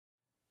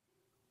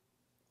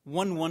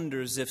One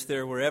wonders if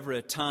there were ever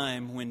a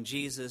time when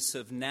Jesus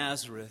of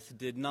Nazareth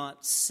did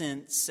not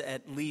sense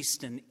at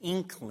least an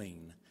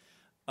inkling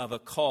of a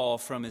call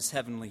from his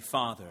heavenly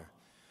Father,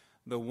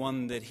 the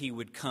one that he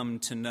would come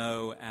to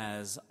know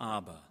as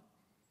Abba.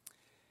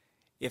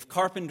 If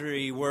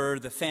carpentry were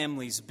the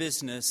family's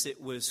business, it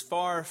was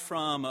far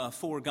from a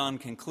foregone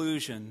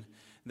conclusion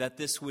that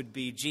this would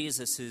be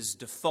Jesus'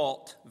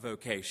 default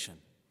vocation.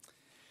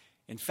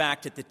 In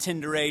fact, at the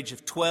tender age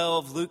of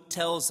 12, Luke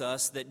tells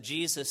us that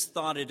Jesus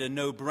thought it a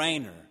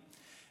no-brainer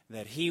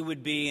that he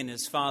would be in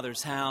his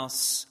Father's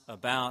house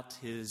about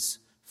his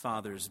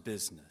Father's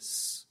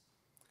business.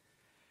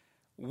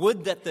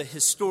 Would that the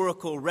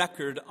historical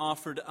record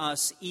offered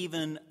us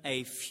even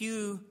a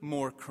few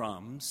more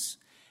crumbs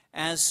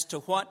as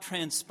to what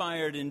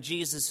transpired in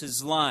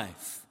Jesus'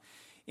 life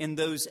in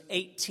those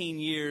 18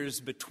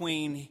 years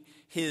between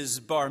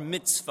his bar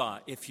mitzvah,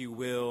 if you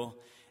will,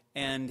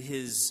 and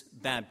his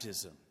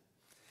baptism.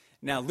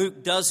 Now,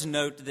 Luke does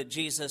note that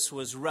Jesus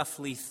was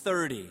roughly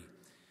 30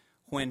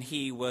 when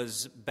he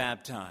was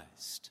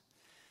baptized.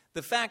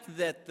 The fact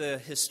that the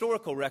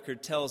historical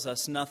record tells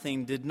us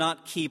nothing did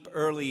not keep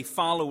early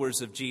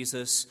followers of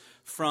Jesus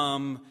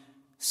from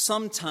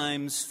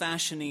sometimes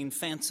fashioning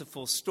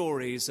fanciful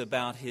stories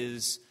about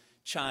his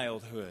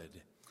childhood.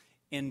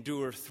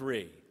 Endure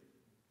 3.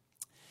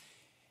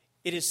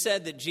 It is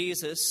said that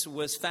Jesus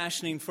was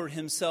fashioning for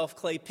himself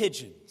clay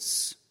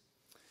pigeons.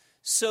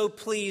 So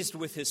pleased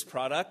with his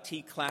product,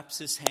 he claps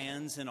his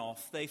hands and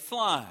off they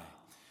fly.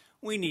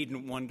 We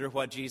needn't wonder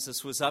what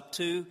Jesus was up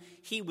to.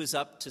 He was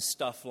up to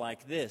stuff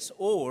like this.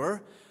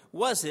 Or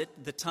was it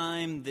the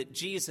time that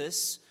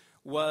Jesus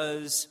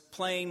was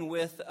playing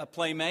with a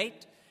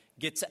playmate,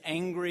 gets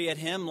angry at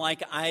him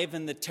like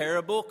Ivan the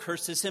Terrible,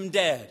 curses him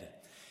dead?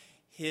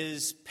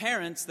 His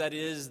parents, that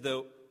is,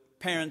 the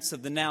parents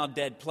of the now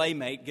dead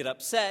playmate, get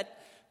upset,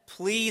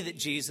 plea that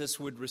Jesus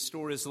would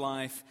restore his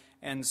life,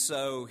 and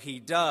so he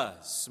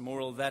does.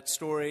 Moral of that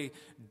story,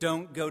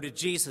 don't go to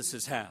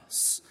Jesus'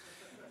 house.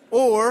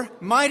 Or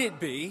might it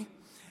be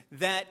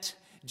that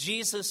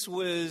Jesus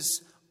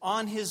was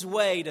on his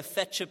way to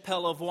fetch a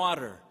pail of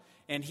water,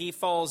 and he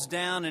falls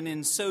down and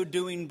in so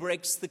doing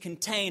breaks the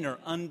container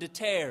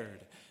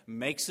undeterred,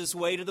 makes his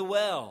way to the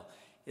well,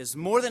 is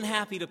more than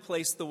happy to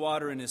place the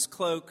water in his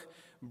cloak,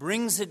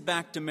 brings it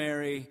back to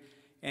Mary,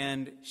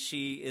 and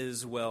she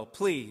is well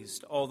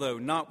pleased, although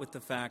not with the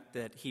fact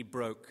that he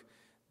broke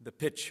the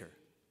pitcher.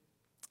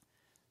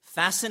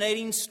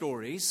 Fascinating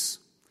stories,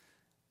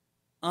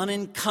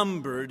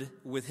 unencumbered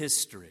with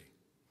history.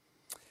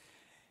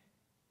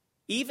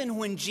 Even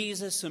when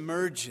Jesus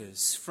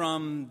emerges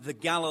from the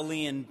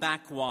Galilean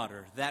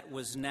backwater, that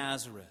was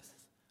Nazareth,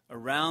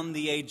 around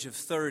the age of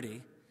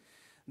 30,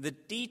 the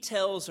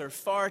details are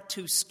far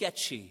too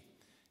sketchy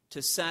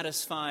to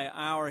satisfy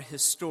our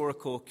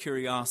historical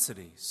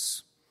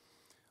curiosities.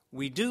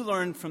 We do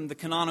learn from the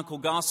canonical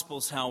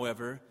Gospels,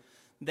 however,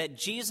 that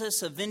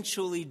Jesus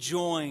eventually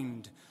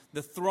joined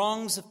the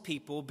throngs of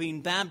people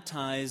being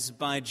baptized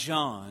by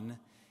John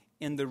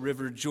in the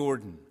River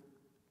Jordan.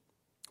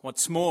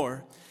 What's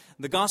more,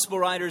 the Gospel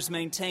writers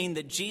maintain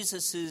that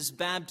Jesus'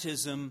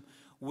 baptism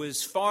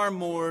was far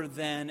more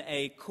than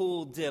a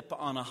cool dip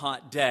on a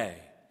hot day.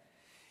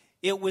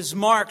 It was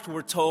marked,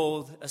 we're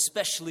told,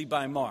 especially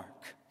by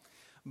Mark,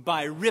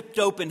 by ripped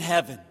open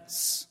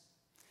heavens,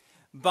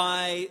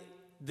 by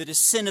the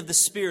descent of the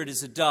Spirit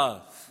as a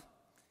dove,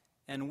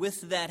 and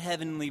with that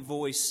heavenly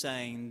voice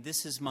saying,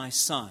 "This is my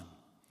Son,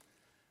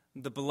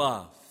 the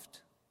beloved,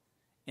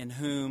 in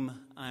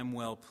whom I'm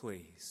well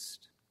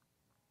pleased."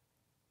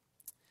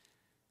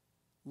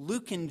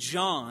 Luke and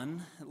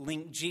John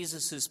link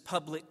Jesus'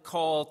 public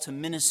call to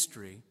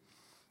ministry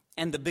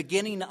and the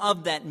beginning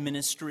of that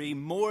ministry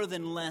more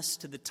than less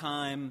to the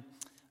time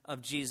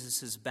of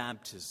Jesus'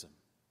 baptism.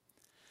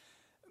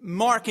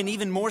 Mark, and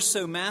even more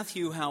so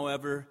Matthew,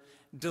 however,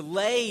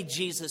 delay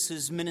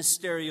Jesus'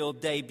 ministerial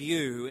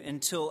debut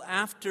until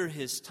after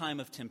his time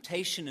of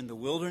temptation in the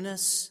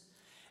wilderness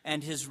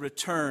and his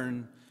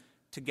return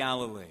to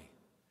Galilee.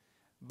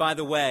 By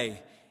the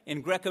way,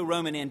 in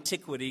Greco-Roman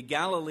antiquity,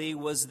 Galilee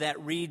was that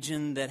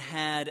region that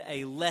had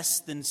a less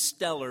than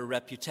stellar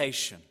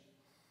reputation.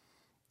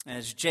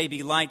 As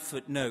J.B.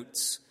 Lightfoot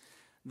notes,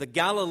 the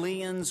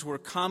Galileans were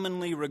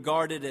commonly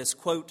regarded as,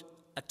 quote,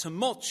 a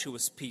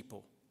tumultuous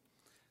people,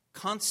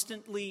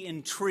 constantly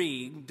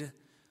intrigued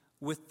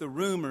with the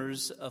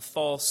rumors of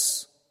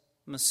false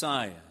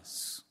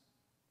messiahs.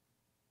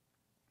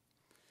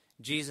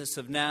 Jesus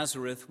of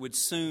Nazareth would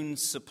soon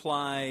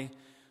supply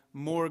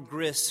more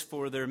grist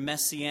for their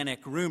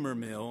messianic rumor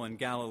mill in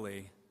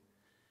Galilee,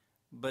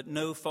 but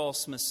no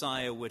false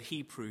messiah would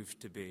he prove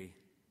to be.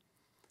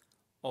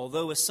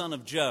 Although a son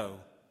of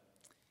Joe,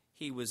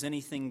 he was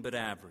anything but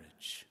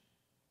average.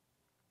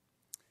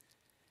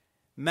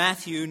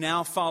 Matthew,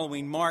 now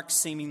following Mark,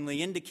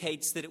 seemingly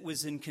indicates that it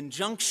was in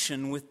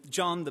conjunction with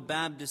John the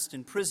Baptist's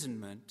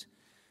imprisonment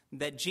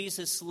that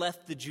Jesus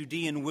left the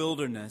Judean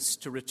wilderness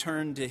to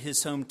return to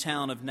his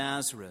hometown of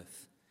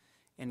Nazareth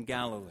in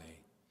Galilee.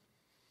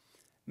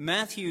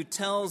 Matthew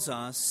tells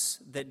us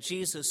that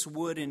Jesus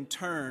would in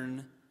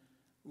turn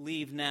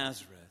leave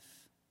Nazareth.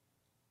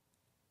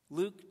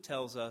 Luke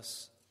tells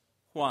us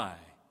why.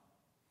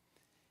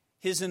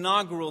 His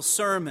inaugural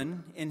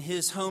sermon in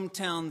his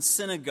hometown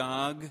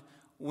synagogue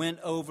went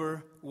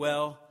over,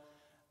 well,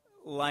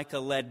 like a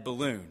lead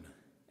balloon.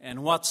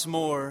 And what's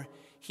more,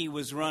 he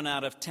was run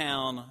out of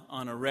town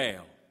on a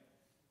rail.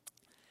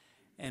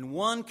 And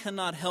one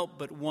cannot help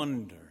but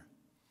wonder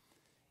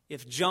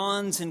if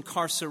John's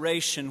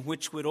incarceration,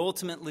 which would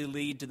ultimately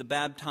lead to the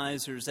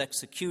baptizer's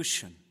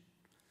execution,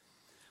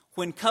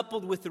 when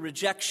coupled with the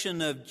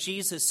rejection of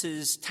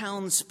Jesus'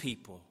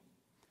 townspeople,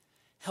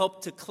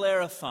 helped to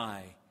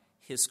clarify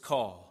his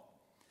call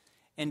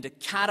and to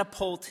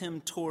catapult him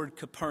toward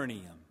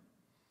Capernaum,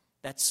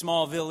 that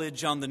small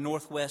village on the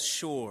northwest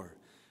shore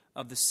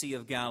of the Sea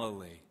of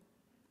Galilee.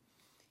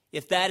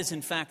 If that is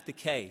in fact the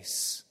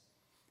case,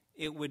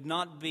 it would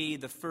not be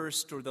the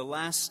first or the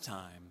last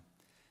time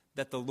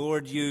that the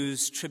Lord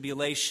used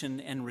tribulation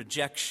and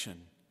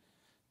rejection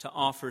to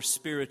offer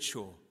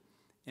spiritual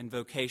and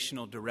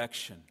vocational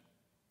direction,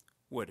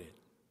 would it?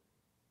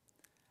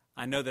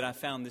 I know that I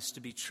found this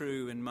to be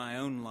true in my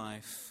own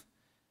life.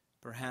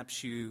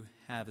 Perhaps you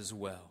have as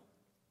well.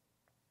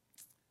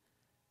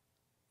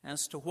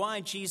 As to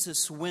why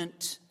Jesus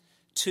went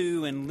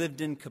to and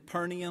lived in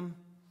Capernaum,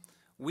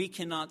 we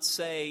cannot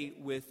say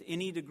with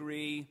any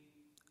degree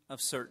of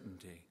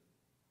certainty.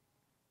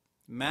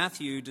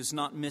 Matthew does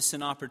not miss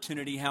an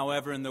opportunity,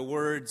 however, in the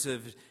words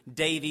of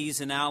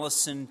Davies and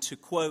Allison, to,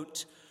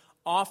 quote,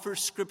 offer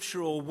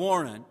scriptural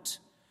warrant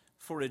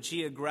for a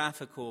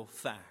geographical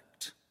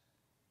fact.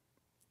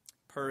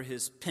 Per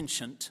his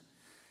penchant,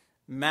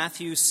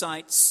 Matthew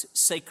cites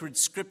sacred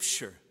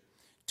scripture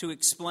to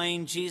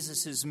explain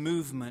Jesus'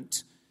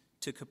 movement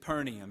to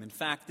Capernaum. In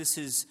fact, this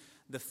is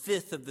the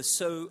fifth of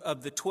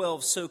the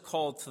 12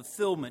 so-called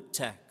fulfillment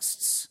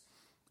texts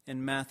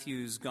in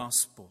Matthew's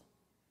gospel.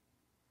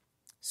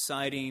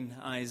 Citing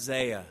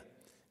Isaiah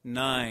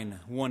 9,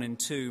 1 and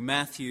 2,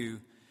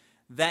 Matthew,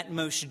 that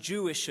most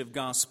Jewish of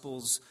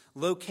Gospels,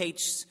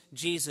 locates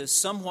Jesus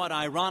somewhat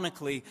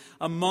ironically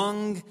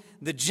among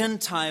the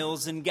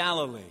Gentiles in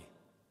Galilee,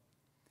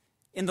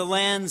 in the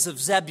lands of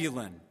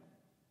Zebulun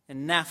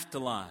and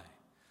Naphtali,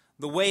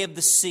 the way of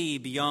the sea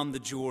beyond the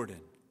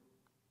Jordan.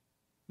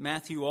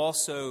 Matthew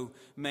also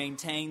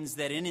maintains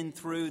that in and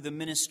through the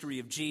ministry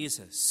of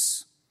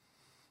Jesus,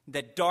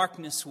 that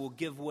darkness will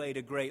give way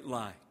to great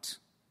light,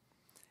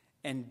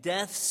 and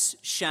death's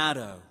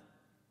shadow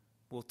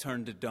will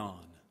turn to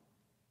dawn.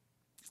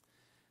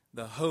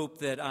 The hope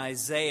that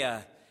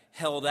Isaiah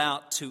held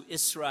out to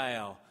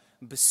Israel,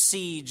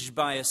 besieged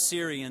by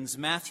Assyrians,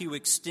 Matthew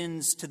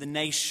extends to the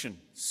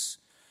nations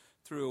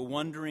through a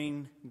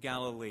wandering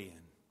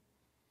Galilean.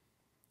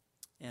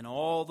 And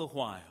all the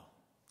while,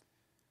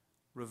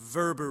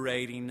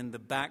 reverberating in the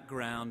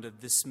background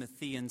of this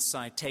Matthean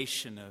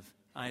citation of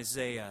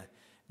Isaiah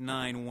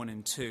 9, 1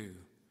 and 2,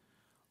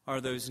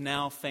 are those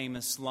now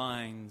famous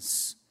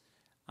lines,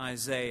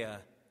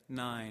 Isaiah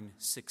 9,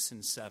 6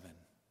 and 7.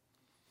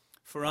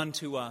 For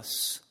unto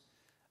us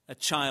a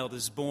child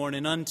is born,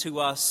 and unto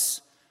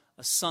us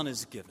a son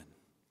is given.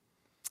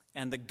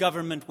 And the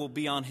government will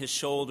be on his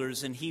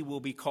shoulders, and he will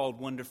be called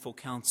Wonderful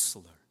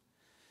Counselor,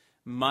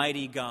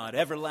 Mighty God,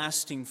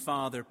 Everlasting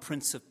Father,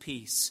 Prince of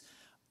Peace.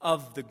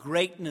 Of the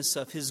greatness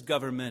of his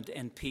government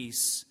and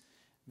peace,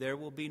 there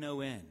will be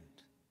no end.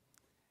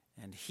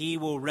 And he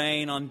will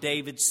reign on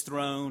David's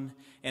throne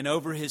and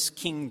over his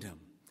kingdom,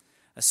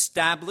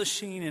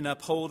 establishing and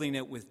upholding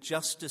it with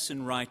justice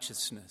and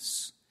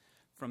righteousness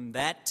from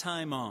that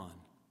time on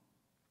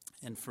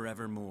and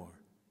forevermore.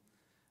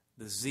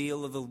 The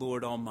zeal of the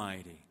Lord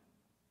Almighty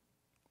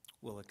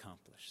will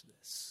accomplish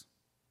this.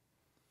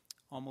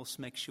 Almost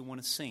makes you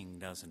want to sing,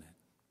 doesn't it?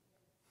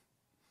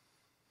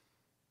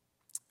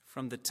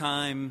 From the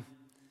time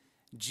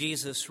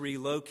Jesus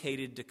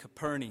relocated to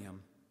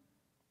Capernaum,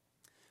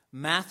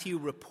 Matthew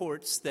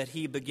reports that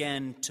he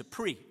began to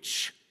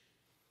preach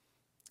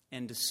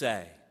and to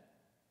say,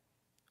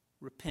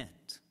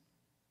 repent,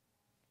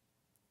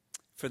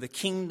 for the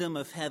kingdom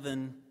of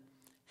heaven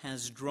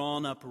has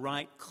drawn up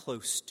right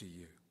close to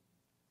you.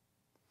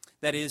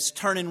 That is,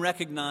 turn and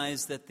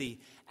recognize that the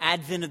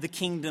advent of the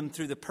kingdom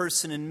through the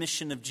person and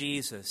mission of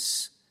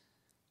Jesus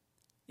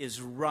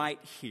is right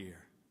here.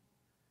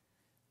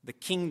 The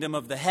kingdom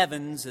of the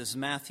heavens, as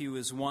Matthew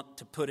is wont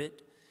to put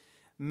it,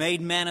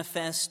 made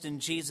manifest in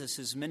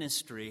Jesus'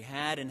 ministry,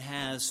 had and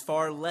has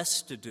far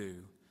less to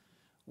do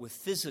with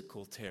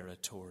physical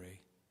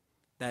territory,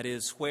 that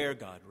is, where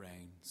God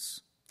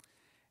reigns,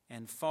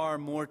 and far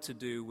more to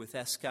do with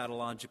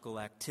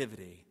eschatological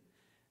activity,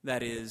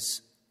 that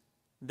is,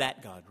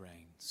 that God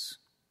reigns.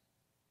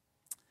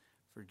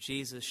 For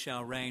Jesus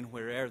shall reign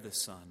where'er the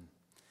sun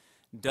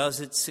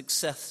does its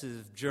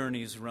successive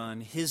journeys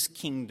run, his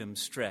kingdom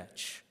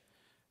stretch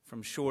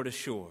from shore to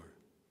shore,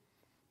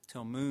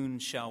 till moon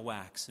shall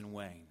wax and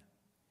wane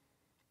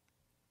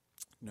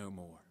no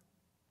more.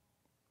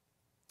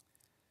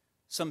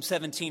 Some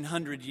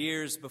 1,700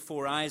 years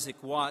before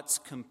Isaac Watts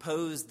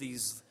composed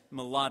these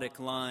melodic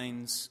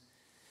lines,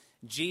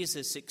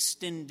 Jesus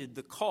extended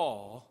the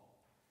call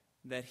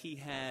that he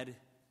had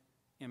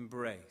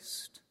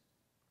embraced.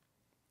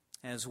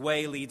 As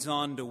way leads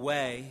on to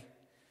way,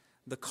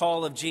 the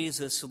call of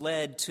Jesus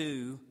led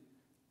to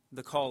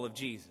the call of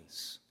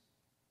Jesus.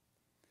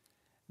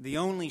 The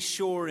only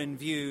shore in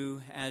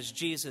view as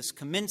Jesus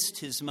commenced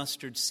his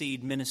mustard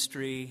seed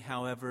ministry,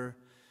 however,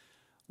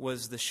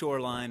 was the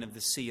shoreline of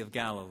the Sea of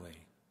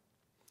Galilee,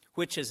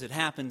 which, as it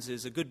happens,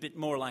 is a good bit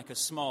more like a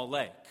small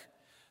lake,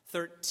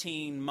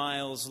 13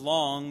 miles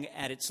long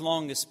at its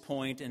longest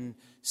point and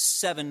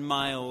 7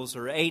 miles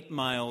or 8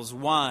 miles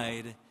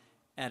wide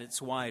at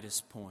its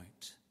widest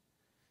point.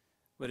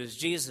 But as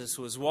Jesus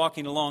was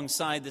walking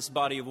alongside this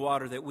body of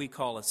water that we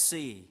call a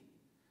sea,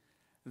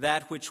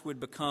 that which would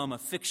become a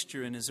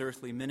fixture in his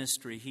earthly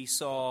ministry, he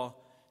saw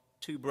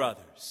two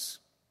brothers,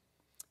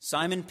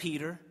 Simon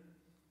Peter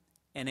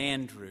and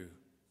Andrew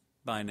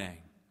by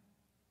name.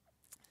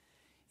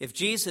 If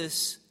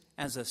Jesus,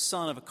 as a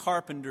son of a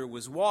carpenter,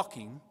 was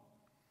walking,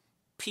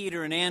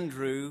 Peter and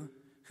Andrew,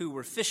 who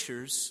were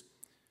fishers,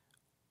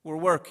 were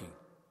working.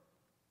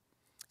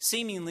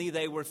 Seemingly,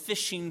 they were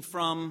fishing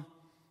from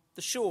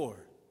the shore,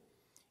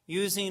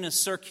 using a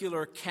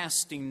circular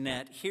casting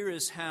net. Here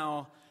is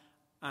how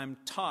I'm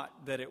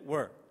taught that it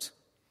worked.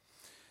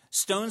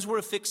 Stones were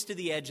affixed to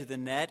the edge of the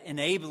net,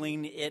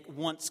 enabling it,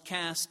 once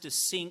cast, to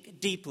sink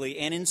deeply,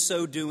 and in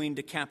so doing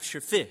to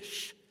capture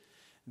fish.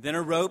 Then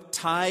a rope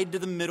tied to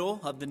the middle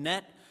of the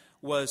net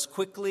was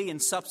quickly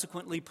and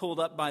subsequently pulled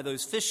up by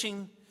those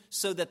fishing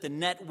so that the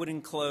net would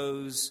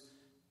enclose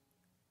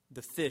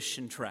the fish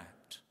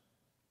entrapped.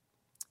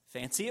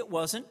 Fancy it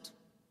wasn't.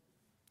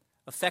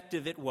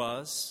 Effective it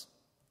was,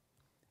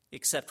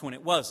 except when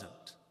it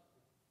wasn't.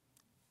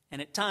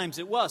 And at times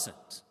it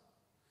wasn't,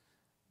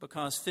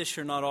 because fish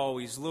are not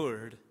always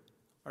lured,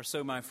 or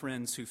so my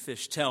friends who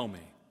fish tell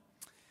me.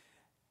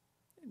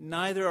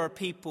 Neither are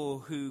people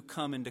who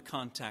come into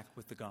contact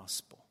with the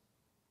gospel.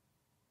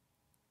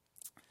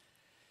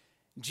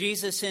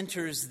 Jesus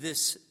enters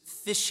this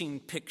fishing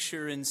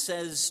picture and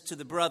says to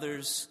the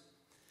brothers,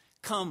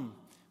 "Come,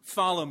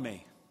 follow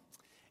me,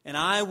 and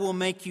I will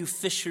make you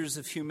fishers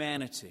of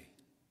humanity."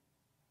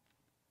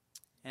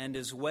 And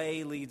as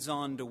way leads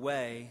on to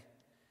way,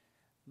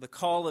 the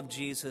call of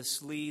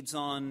Jesus leads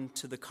on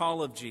to the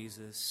call of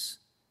Jesus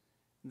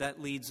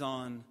that leads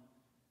on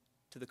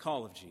to the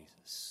call of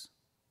Jesus.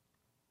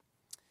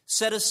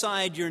 Set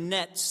aside your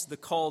nets, the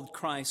called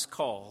Christ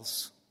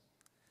calls,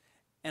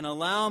 and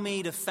allow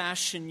me to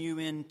fashion you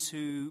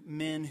into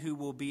men who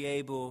will be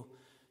able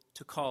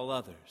to call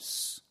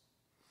others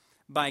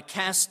by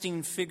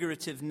casting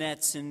figurative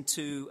nets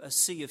into a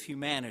sea of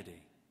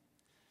humanity,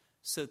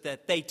 so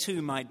that they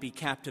too might be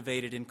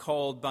captivated and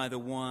called by the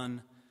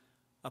one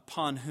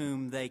upon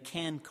whom they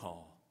can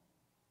call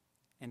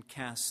and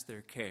cast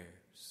their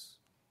cares.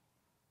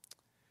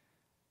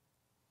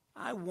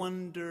 I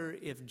wonder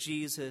if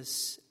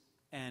Jesus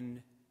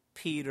and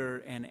Peter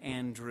and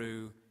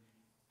Andrew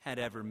had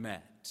ever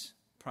met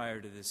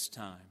prior to this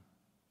time.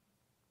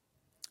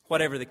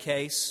 Whatever the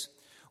case,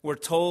 we're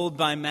told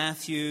by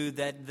Matthew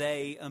that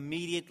they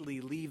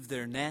immediately leave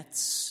their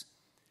nets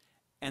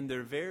and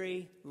their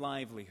very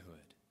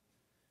livelihood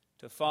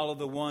to follow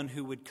the one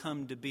who would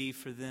come to be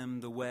for them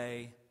the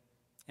way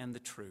and the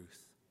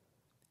truth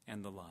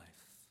and the life.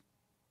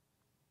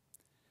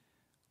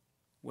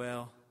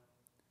 Well,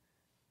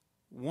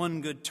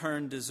 one good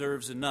turn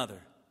deserves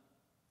another.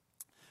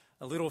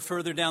 A little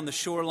further down the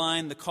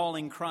shoreline, the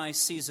calling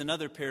Christ sees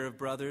another pair of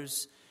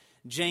brothers,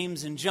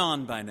 James and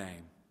John by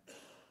name.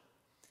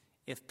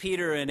 If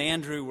Peter and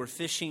Andrew were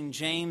fishing,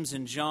 James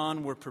and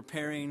John were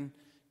preparing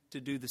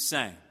to do the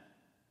same.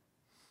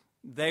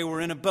 They were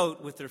in a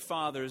boat with their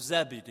father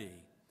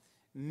Zebedee,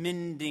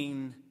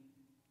 mending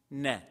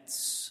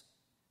nets,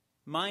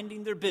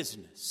 minding their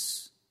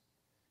business,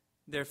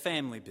 their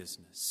family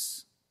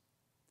business.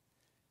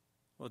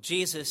 Well,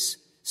 Jesus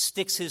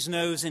sticks his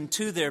nose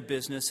into their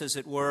business, as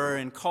it were,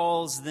 and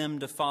calls them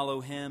to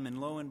follow him,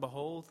 and lo and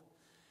behold,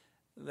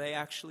 they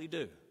actually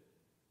do.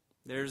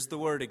 There's the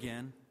word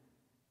again,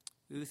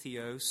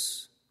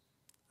 outheos,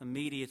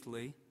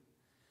 immediately,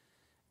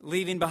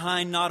 leaving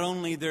behind not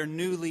only their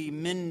newly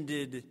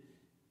mended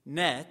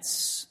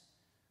nets,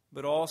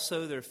 but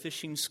also their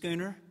fishing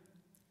schooner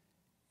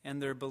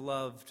and their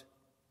beloved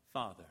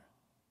father.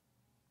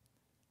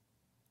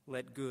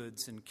 Let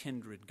goods and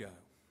kindred go.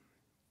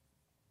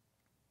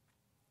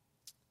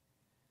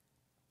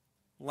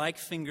 Like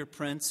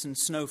fingerprints and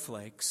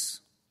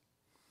snowflakes,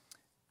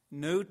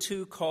 no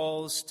two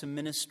calls to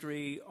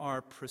ministry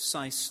are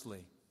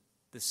precisely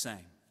the same.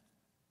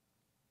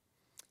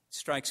 It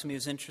strikes me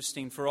as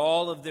interesting, for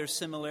all of their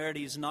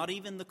similarities, not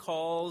even the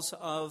calls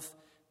of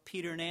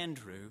Peter and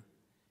Andrew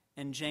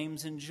and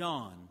James and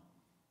John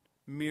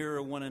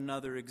mirror one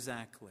another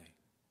exactly.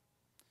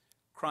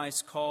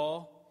 Christ's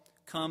call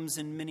comes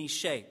in many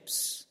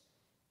shapes,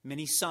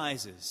 many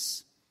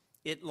sizes.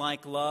 It,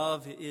 like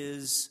love,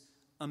 is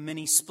a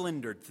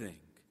many-splendored thing.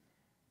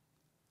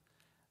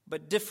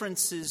 But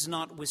differences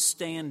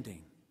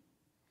notwithstanding,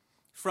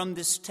 From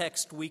this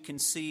text, we can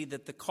see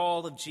that the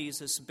call of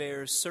Jesus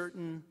bears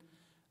certain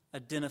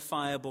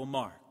identifiable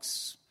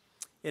marks.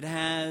 It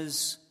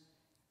has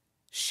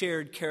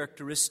shared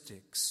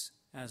characteristics,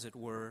 as it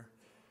were.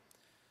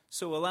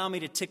 So allow me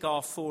to tick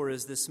off 4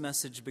 as this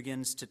message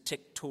begins to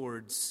tick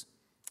towards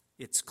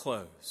its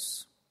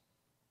close.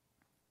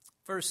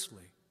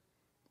 Firstly,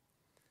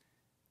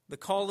 the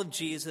call of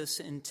Jesus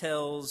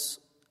entails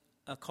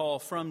a call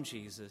from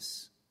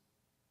Jesus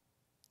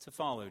to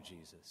follow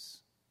Jesus.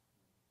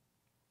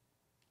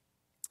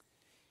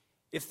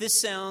 If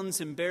this sounds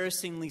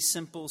embarrassingly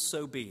simple,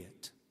 so be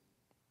it.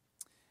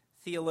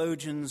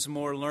 Theologians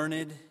more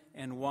learned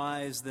and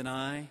wise than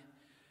I,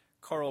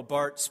 Karl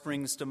Barth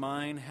springs to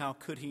mind. How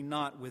could he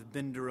not with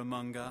Bender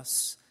among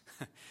us?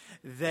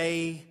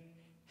 They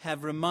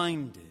have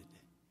reminded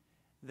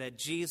that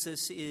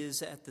Jesus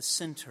is at the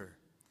center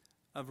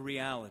of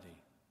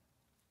reality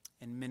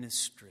and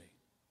ministry.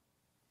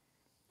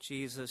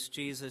 Jesus,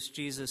 Jesus,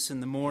 Jesus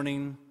in the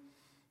morning,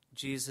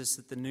 Jesus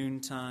at the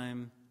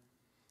noontime,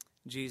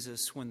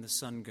 Jesus when the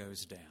sun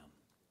goes down.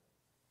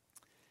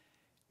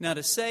 Now,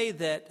 to say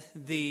that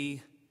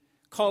the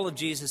call of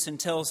Jesus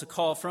entails a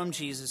call from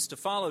Jesus to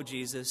follow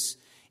Jesus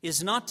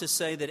is not to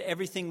say that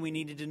everything we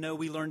needed to know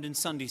we learned in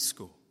Sunday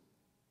school.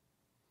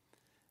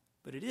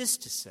 But it is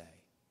to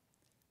say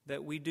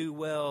that we do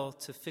well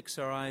to fix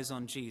our eyes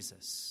on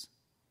Jesus,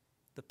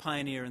 the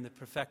pioneer and the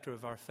perfecter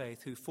of our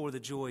faith, who for the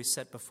joy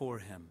set before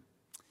him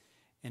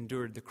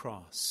endured the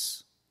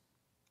cross,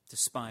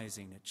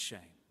 despising its shame.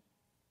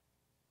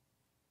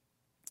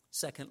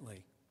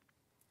 Secondly,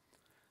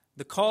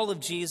 the call of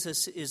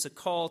Jesus is a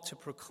call to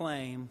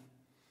proclaim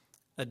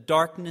a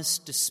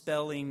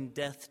darkness-dispelling,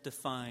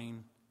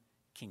 death-defying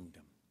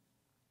kingdom.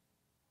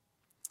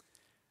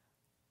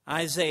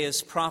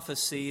 Isaiah's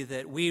prophecy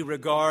that we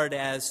regard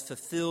as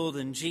fulfilled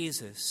in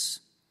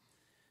Jesus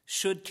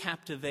should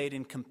captivate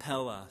and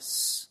compel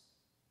us.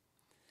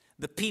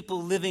 The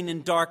people living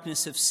in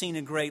darkness have seen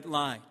a great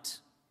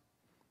light.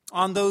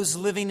 On those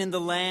living in the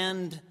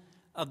land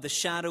of the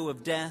shadow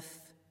of death,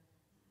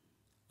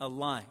 a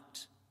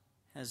light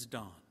has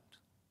dawned.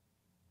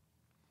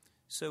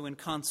 So in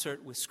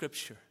concert with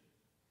Scripture,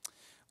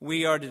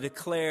 we are to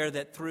declare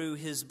that through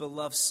his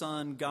beloved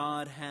Son,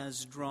 God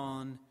has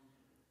drawn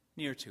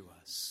near to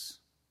us.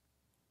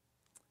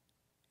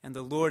 And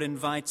the Lord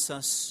invites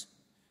us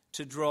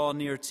to draw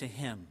near to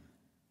him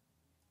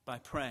by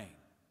praying,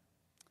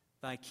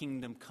 "Thy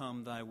kingdom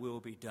come, thy will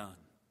be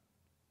done,"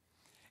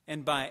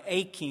 and by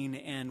aching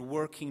and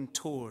working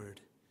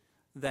toward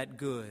that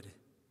good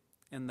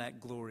and that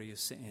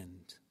glorious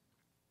end.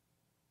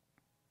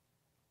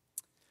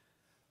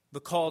 The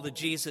call to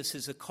Jesus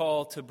is a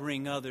call to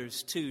bring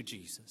others to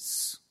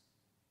Jesus.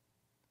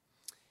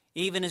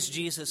 Even as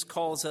Jesus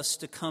calls us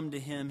to come to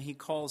him, he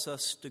calls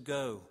us to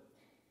go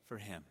for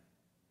him,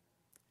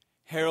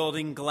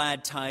 heralding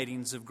glad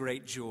tidings of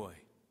great joy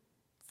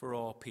for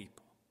all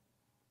people.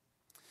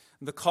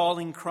 The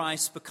calling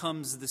Christ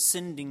becomes the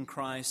sending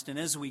Christ, and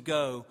as we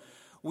go,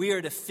 we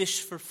are to fish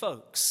for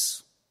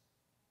folks.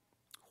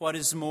 What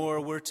is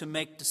more, we're to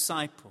make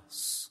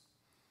disciples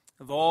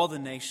of all the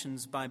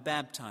nations by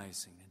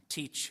baptizing and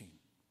teaching,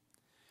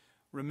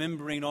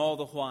 remembering all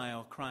the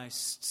while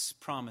Christ's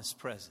promised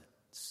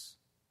presence.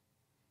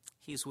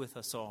 He's with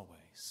us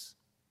always,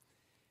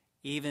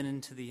 even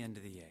into the end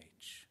of the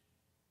age.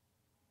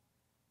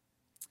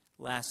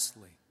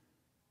 Lastly,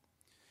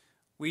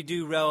 we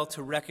do well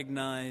to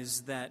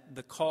recognize that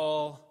the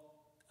call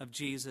of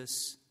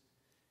Jesus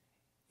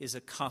is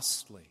a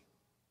costly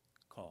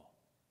call.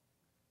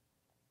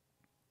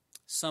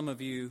 Some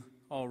of you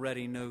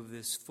already know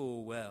this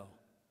full well,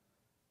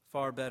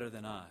 far better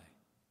than I.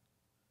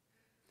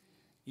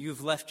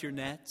 You've left your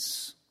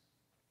nets,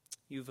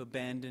 you've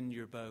abandoned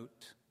your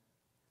boat,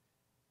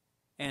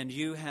 and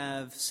you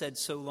have said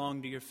so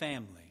long to your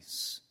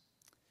families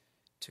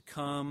to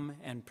come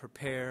and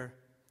prepare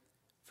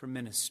for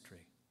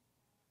ministry.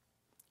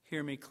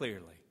 Hear me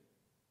clearly.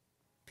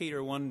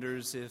 Peter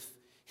wonders if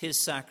his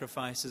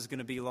sacrifice is going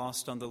to be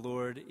lost on the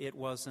Lord. It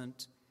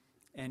wasn't,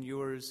 and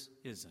yours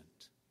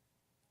isn't.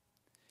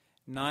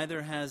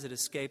 Neither has it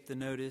escaped the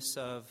notice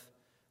of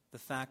the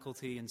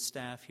faculty and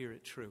staff here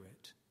at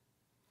Truett.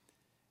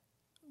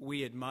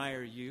 We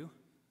admire you.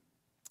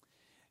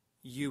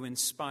 You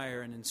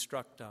inspire and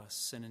instruct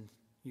us, and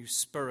you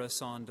spur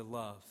us on to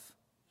love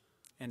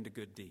and to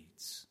good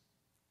deeds.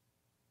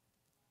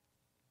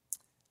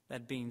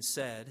 That being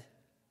said,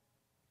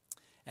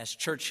 as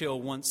Churchill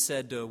once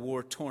said to a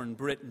war-torn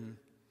Britain,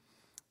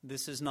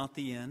 this is not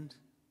the end.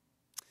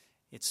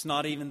 It's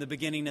not even the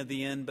beginning of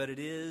the end, but it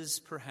is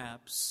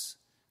perhaps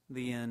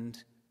the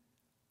end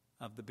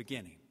of the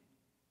beginning.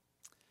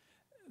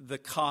 The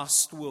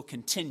cost will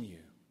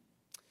continue.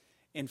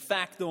 In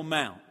fact, they'll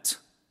mount.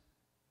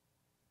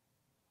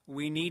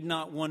 We need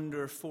not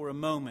wonder for a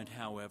moment,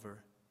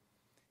 however,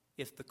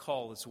 if the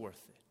call is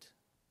worth it.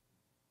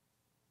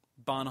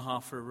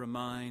 Bonhoeffer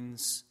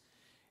reminds,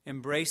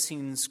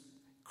 embracing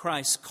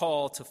Christ's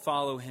call to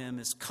follow him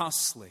is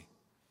costly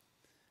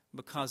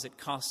because it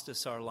cost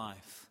us our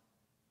life.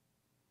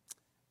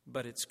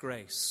 but it's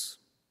grace,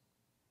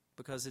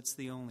 because it's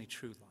the only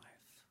true life.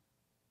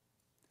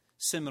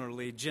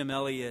 Similarly, Jim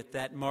Elliot,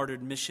 that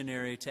martyred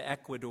missionary to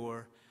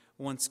Ecuador,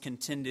 once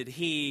contended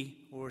he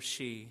or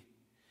she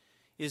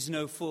is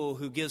no fool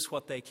who gives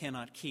what they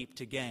cannot keep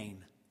to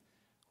gain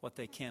what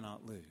they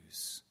cannot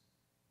lose.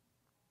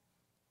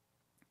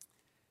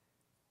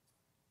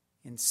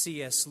 In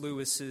C.S.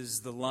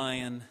 Lewis's The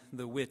Lion,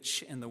 the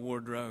Witch, and the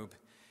Wardrobe,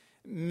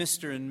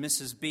 Mr. and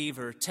Mrs.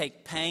 Beaver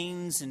take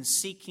pains in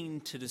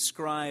seeking to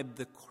describe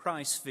the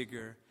Christ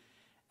figure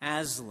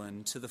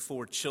Aslan to the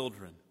four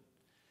children.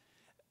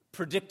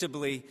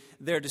 Predictably,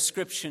 their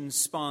description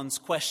spawns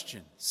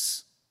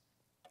questions.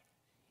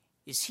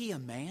 Is he a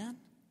man?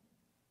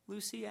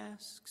 Lucy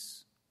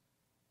asks.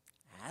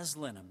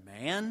 Aslan a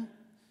man?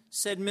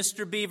 Said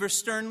Mr. Beaver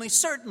sternly.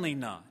 Certainly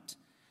not.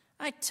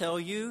 I tell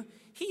you,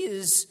 he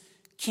is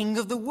king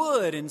of the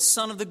wood and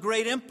son of the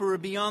great emperor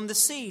beyond the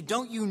sea.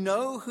 Don't you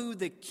know who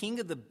the king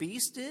of the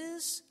beast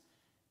is?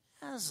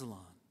 Aslan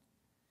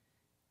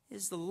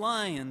is the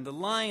lion,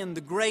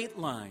 the great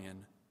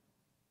lion.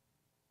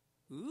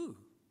 Ooh,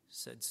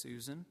 said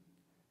Susan.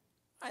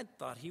 I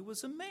thought he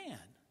was a man.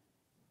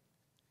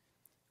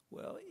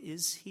 Well,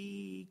 is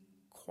he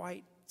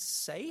quite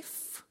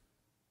safe?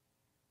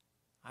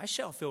 I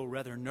shall feel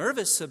rather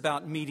nervous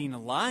about meeting a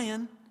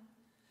lion.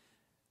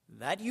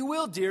 That you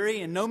will,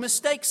 dearie, and no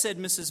mistake, said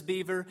Mrs.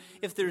 Beaver.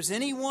 If there's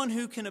anyone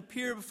who can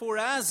appear before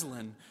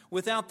Aslan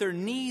without their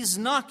knees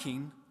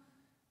knocking,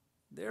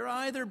 they're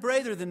either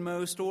braver than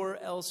most or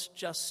else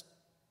just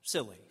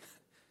silly.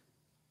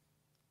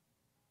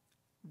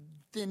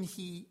 Then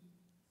he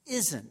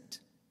isn't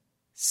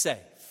safe,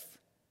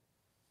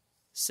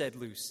 said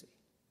Lucy.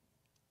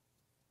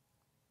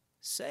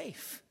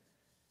 Safe,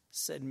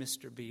 said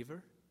Mr.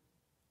 Beaver.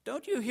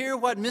 Don't you hear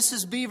what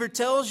Mrs. Beaver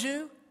tells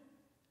you?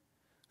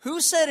 Who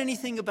said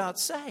anything about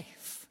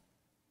safe?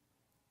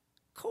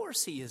 Of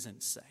course he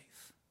isn't safe.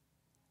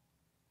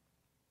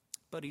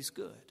 But he's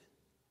good.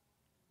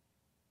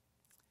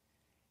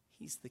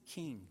 He's the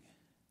king,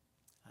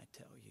 I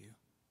tell you.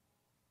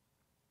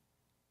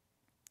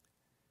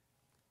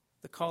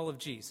 The call of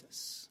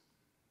Jesus.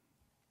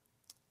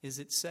 Is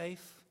it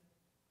safe?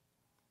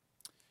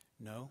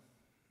 No.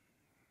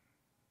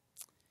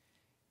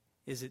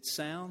 Is it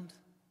sound?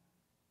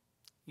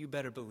 You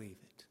better believe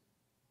it.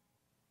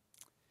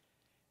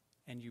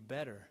 And you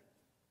better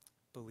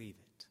believe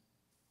it.